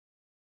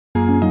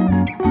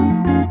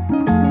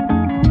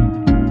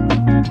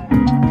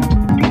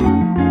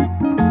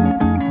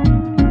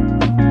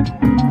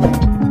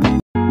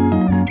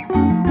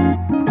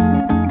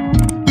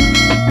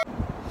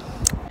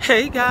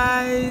Hey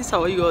guys,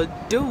 how are you all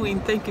doing?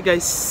 Thank you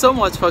guys so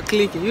much for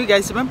clicking. You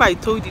guys remember I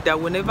told you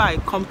that whenever I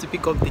come to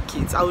pick up the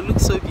kids I will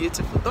look so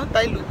beautiful. Don't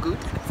I look good?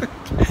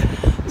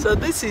 So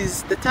this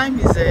is the time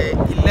is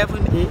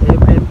 11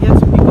 a.m. I'm here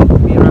to pick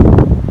up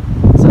Miracle.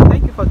 So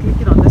thank you for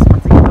clicking on this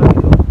particular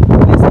video.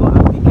 Let's go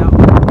and pick out.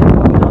 They're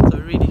coming out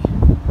already.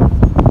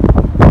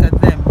 Look at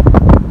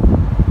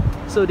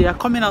them. So they are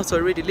coming out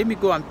already. Let me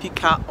go and pick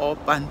her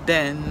up and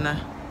then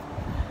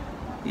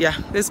yeah,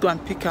 let's go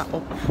and pick her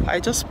up. I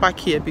just park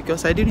here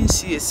because I didn't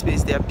see a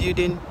space. They are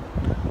building,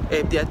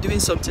 they are doing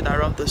something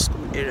around the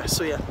school area.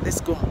 So yeah,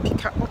 let's go and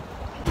pick her up.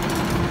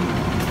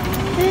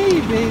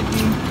 Hey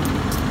baby,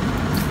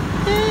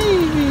 hey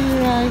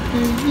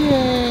Miracle,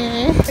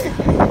 yeah.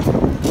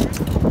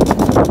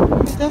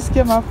 We just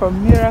came out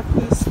from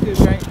Miracle School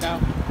right now.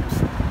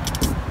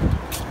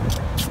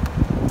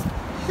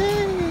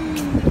 Hey.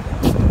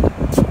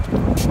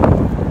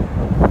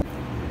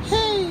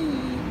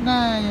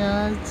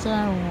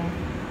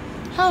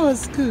 How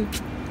was school?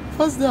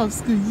 First day of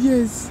school,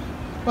 yes.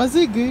 Was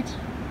it good?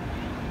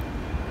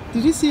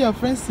 Did you see your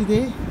friends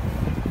today?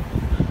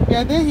 We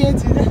are there here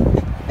today.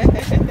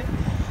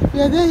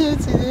 We are there here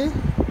today.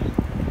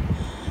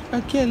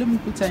 Okay, let me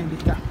put her in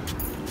the car.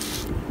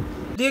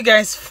 You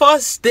guys,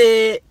 first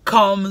day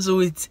comes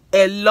with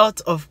a lot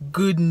of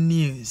good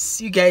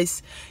news. You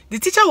guys, the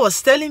teacher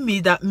was telling me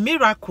that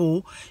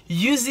Miracle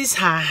uses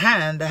her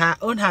hand, her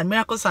own hand,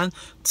 Miracle's hand,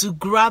 to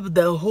grab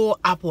the whole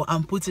apple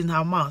and put in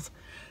her mouth.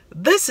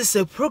 This is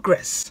a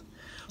progress.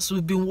 So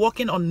we've been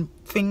working on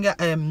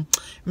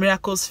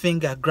Miracle's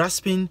finger,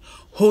 grasping,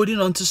 holding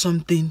on to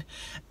something,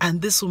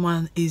 and this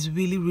woman is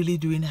really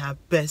doing her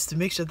best to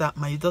make sure that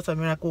my daughter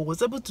Miracle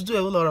was able to do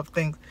a whole lot of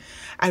things.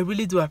 I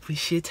really do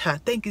appreciate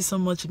her. Thank you so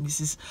much,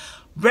 Mrs.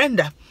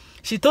 Brenda.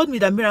 She told me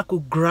that Miracle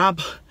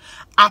grab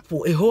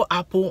apple, a whole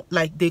apple,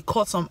 like they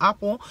cut some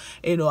apple,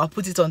 you know, I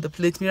put it on the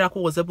plate.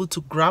 Miracle was able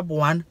to grab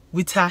one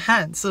with her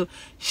hand. So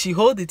she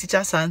held the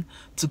teacher's hand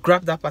to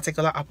grab that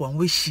particular apple, and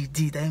which she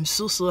did. I am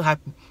so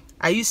happy.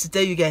 I used to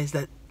tell you guys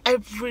that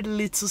every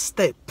little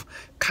step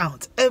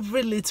counts,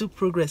 every little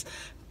progress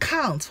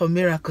counts for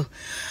Miracle.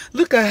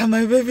 Look at her,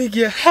 my baby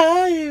girl.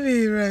 Hi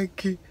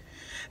Miracle.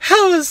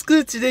 How was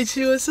school today?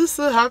 She was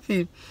so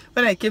happy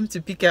when I came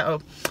to pick her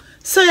up.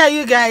 So yeah,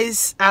 you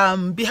guys,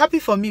 be happy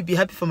for me, be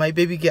happy for my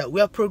baby girl.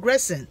 We are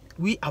progressing.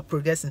 We are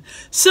progressing.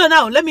 So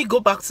now let me go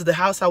back to the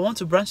house. I want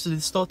to branch to the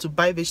store to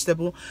buy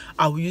vegetable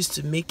I will use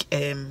to make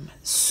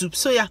soup.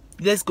 So yeah,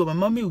 let's go. My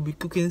mommy will be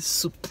cooking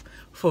soup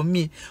for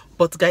me.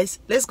 But guys,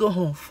 let's go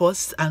home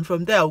first, and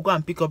from there I'll go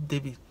and pick up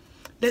David.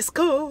 Let's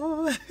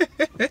go.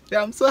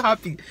 I'm so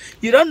happy.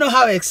 You don't know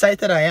how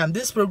excited I am.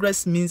 This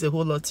progress means a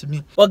whole lot to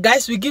me. Well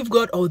guys, we give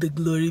God all the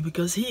glory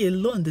because he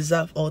alone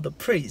deserves all the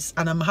praise,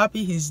 and I'm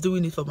happy he's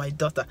doing it for my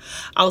daughter.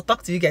 I'll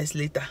talk to you guys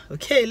later.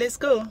 Okay, let's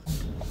go.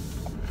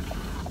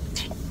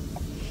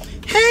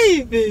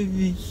 Hey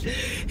baby,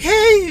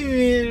 hey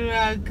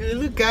Miracle,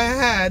 look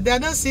at her. They're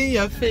not seeing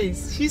your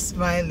face. She's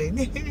smiling.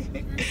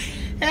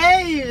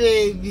 Hey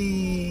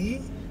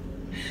baby,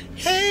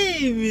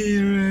 hey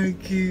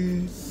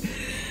Miracle.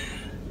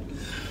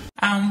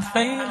 I'm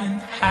feeling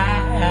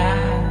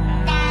high.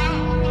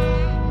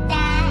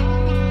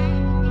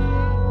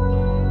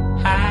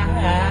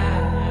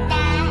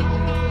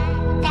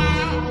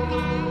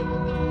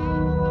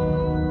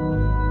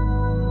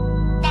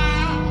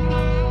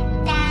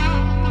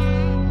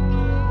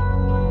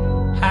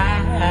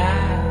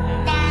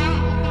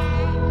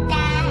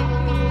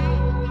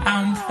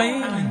 I'm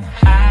feeling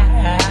high.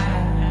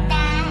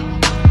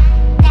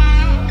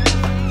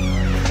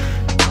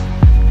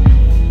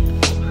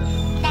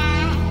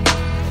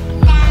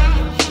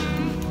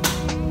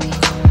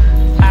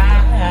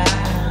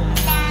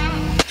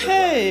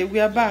 Hey, we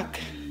are back.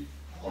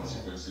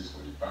 Consequences for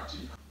the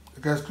party.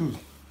 That's good.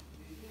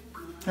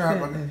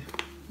 Yeah,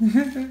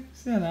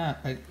 See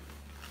that?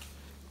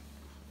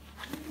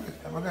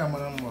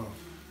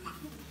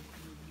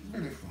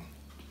 Beautiful.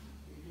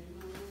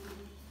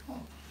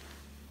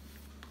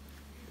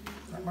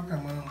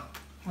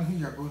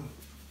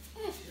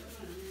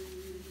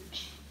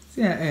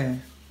 See that?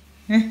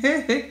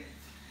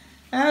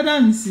 I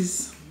don't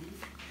Mrs.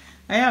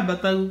 I have a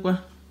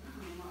tagupa.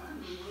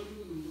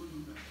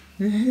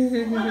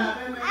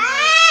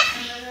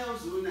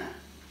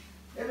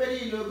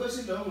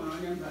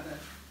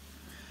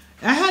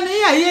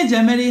 I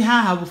Jamaica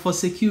have for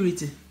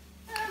security.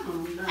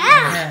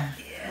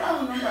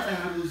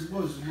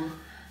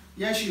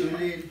 Yes, you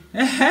need.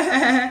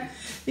 Yeah,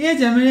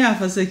 Jamaica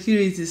for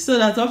security. So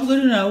that I'm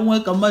going to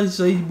work a month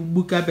so you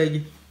book a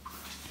begging.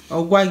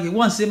 Or why you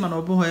want him and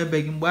open her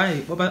begging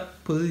why? What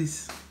about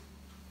police?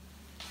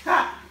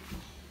 Ha!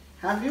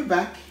 Have you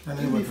back?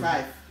 Give me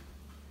 5.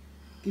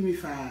 Give me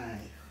 5.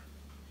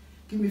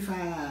 Give me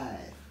 5.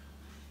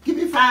 Give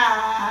me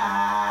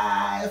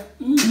 5.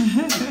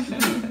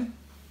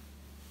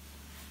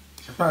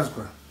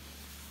 Pasqua.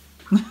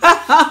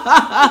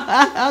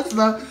 That's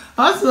not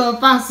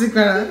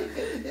Pasqua.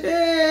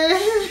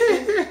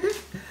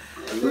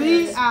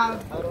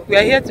 We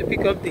are here to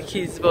pick up the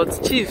kids,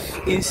 but Chief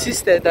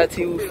insisted that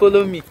he will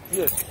follow me.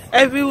 Yes.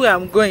 Everywhere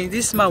I'm going,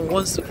 this man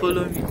wants to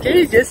follow me. Can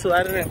you just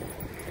worry him?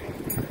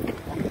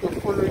 To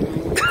follow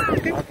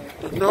you.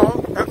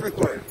 No,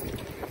 everywhere.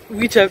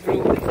 Which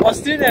everywhere?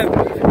 Australia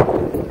everywhere.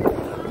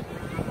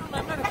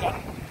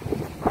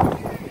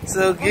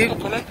 So give.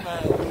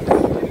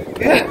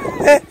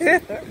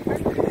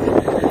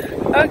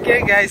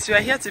 Okay, guys, we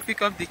are here to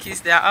pick up the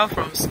kids. They are out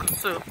from school,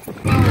 so.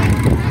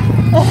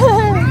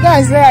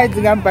 Guys, where are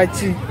the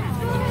Gampachi?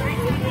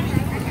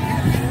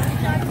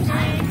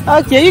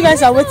 Okay, you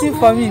guys are waiting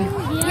for me.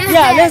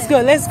 Yeah, let's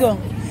go, let's go.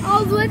 I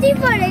was waiting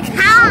for the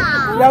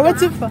car. You are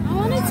waiting for. I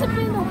wanted to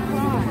be in the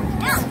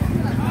car.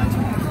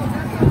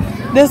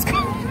 Let's go.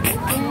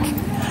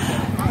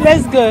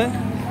 Let's go.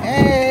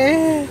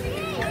 Hey.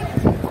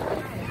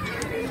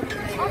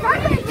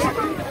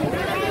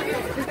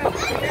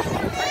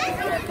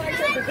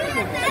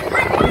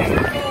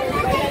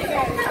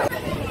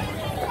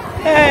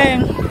 Hey.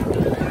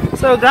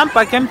 So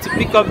Grandpa came to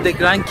pick up the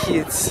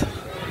grandkids.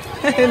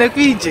 Look,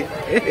 EJ.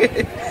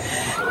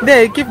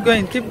 There, keep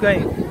going, keep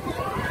going.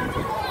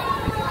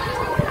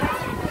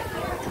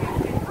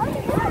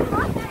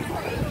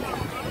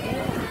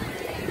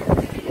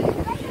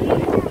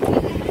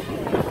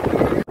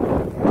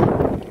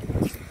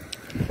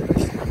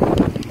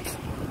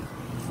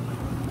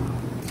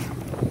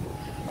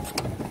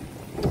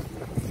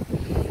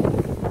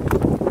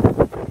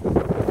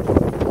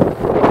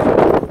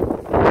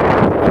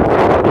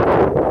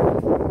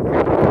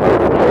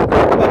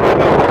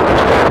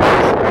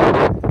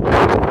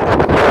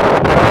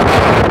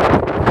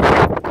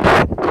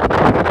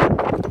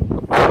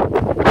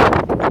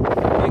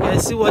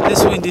 See what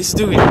this wind is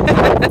doing.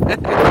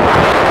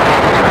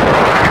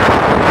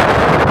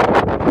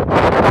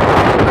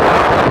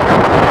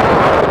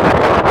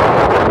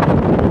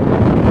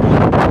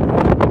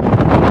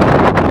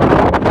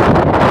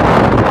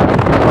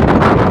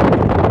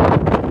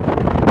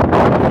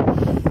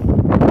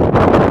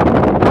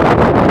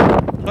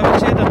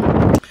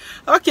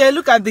 Okay,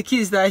 look at the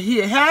kids that are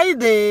here. Hi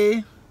there.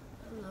 Hello.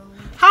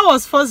 How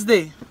was first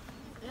day?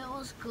 It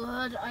was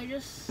good.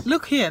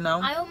 Look here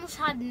now. I almost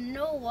had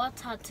no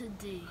water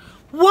today.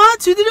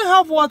 What? You didn't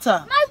have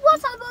water? My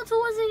water bottle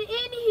wasn't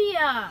in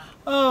here.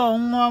 Oh,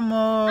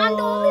 Mama. And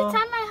the only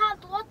time I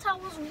had water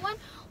was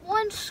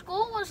when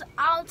school was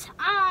out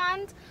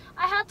and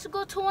I had to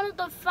go to one of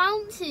the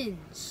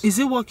fountains. Is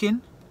it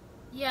working?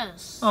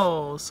 Yes.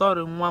 Oh,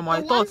 sorry,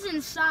 Mama. The one's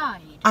inside.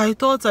 I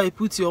thought I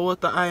put your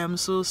water. I am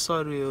so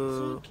sorry.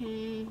 Oh. It's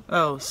okay.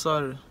 Oh,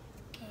 sorry.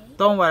 Okay.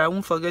 Don't worry, I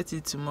won't forget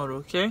it tomorrow,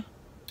 okay?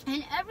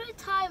 And every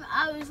time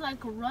I was like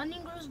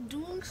running or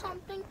doing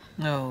something,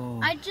 No.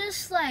 I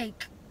just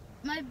like,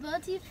 my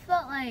body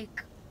felt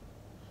like,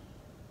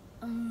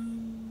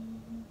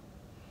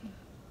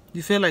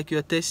 You feel like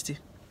you're thirsty?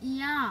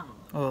 yeah.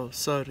 Oh,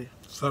 sorry.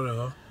 Sorry,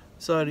 huh?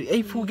 Sorry.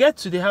 If we get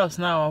to the house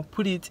now, I'll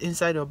put it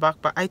inside your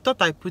backpack. I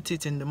thought I put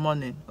it in the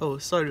morning. Oh,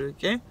 sorry,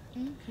 okay?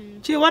 Okay.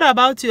 Chi, what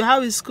about you?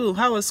 How is school?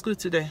 How was school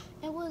today?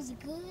 It was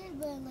good,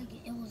 but like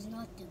it was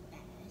not the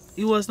best.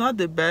 It was not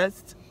the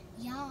best.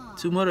 Yeah.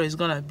 Tomorrow is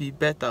gonna be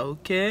better,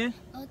 okay?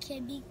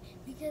 Okay,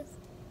 because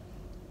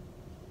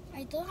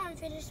I don't have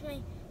finished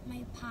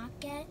my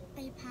packet,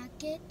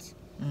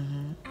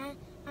 Mm-hmm.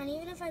 and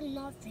even if I'm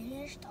not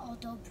finished, I'll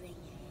still bring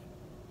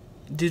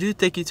it. Did you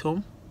take it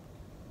home?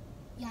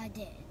 Yeah, I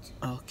did.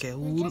 Okay.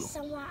 But just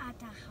somewhere at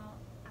the house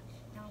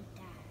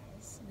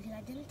downstairs because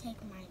I didn't take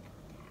mine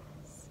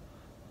upstairs.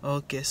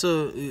 Okay.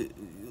 So,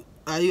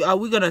 are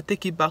we gonna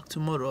take it back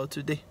tomorrow or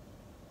today?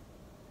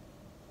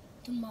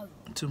 Tomorrow.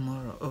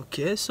 Tomorrow.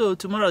 Okay. So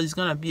tomorrow is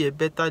gonna be a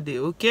better day.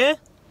 Okay.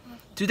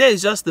 Today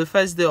is just the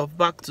first day of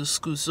back to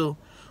school, so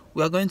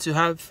we are going to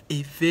have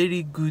a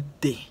very good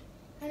day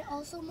And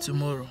also, Mommy,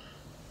 tomorrow.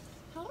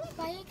 how do I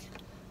buy it?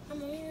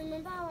 Mommy,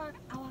 remember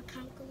our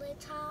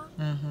calculator?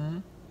 Mm-hmm.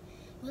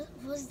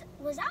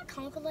 Was that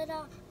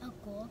calculator a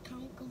gold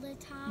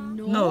calculator?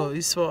 No,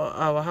 it's for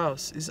our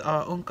house. It's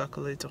our own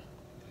calculator.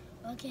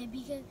 Okay,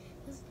 because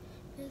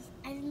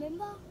I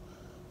remember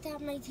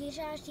that my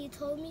teacher she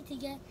told me to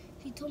get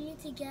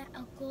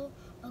a gold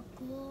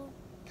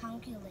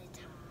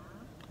calculator.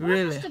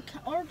 Really?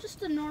 Or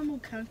just a normal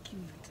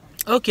calculator.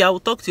 Okay, I will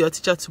talk to your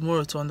teacher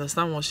tomorrow to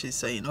understand what she's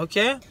saying,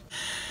 okay?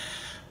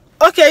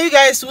 Okay, you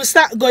guys, we'll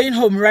start going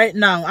home right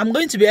now. I'm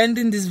going to be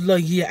ending this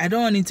vlog here. I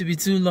don't want it to be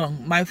too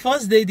long. My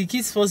first day, the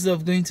kids' first day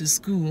of going to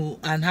school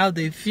and how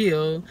they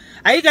feel.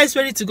 Are you guys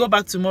ready to go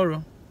back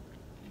tomorrow?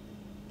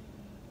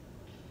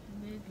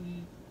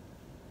 Maybe.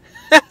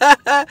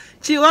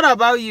 Chi, what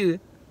about you?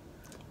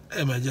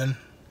 Imagine.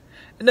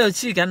 No,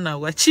 Chi,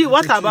 Chi,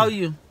 what about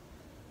you?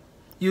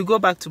 You go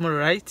back tomorrow,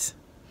 right?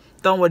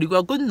 Don't worry,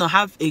 we're going to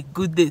have a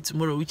good day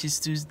tomorrow, which is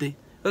Tuesday.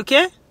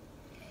 Okay?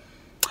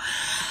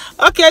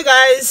 Okay,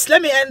 guys,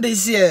 let me end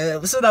this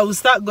here so that we'll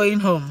start going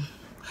home.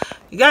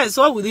 You guys,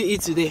 what will you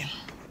eat today?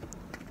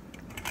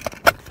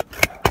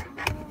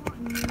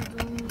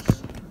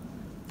 Noodles.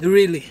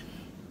 Really?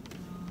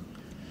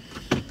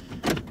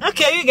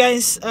 Okay, you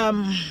guys,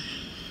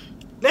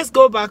 let's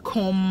go back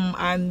home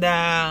and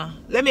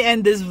let me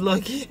end this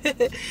vlog.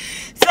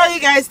 So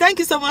you guys, thank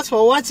you so much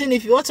for watching.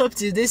 If you watch up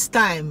to this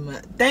time,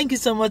 thank you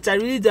so much. I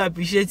really do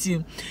appreciate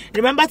you.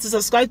 Remember to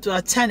subscribe to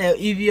our channel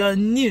if you're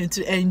new,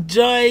 to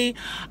enjoy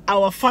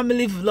our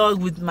family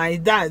vlog with my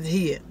dad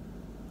here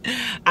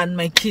and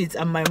my kids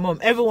and my mom,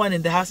 everyone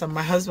in the house, and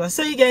my husband.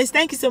 So you guys,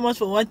 thank you so much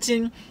for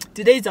watching.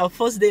 Today is our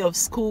first day of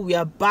school. We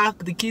are back.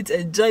 The kids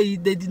enjoy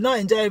it. They did not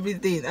enjoy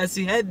everything as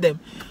you heard them,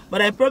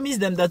 but I promise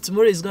them that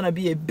tomorrow is gonna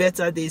be a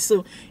better day.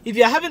 So if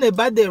you're having a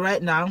bad day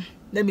right now,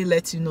 let me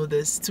let you know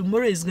this: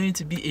 tomorrow is going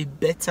to be a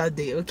better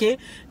day. Okay,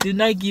 do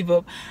not give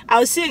up.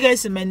 I'll see you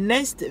guys in my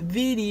next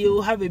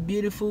video. Have a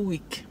beautiful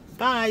week.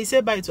 Bye.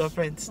 Say bye to our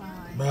friends.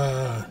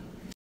 Bye.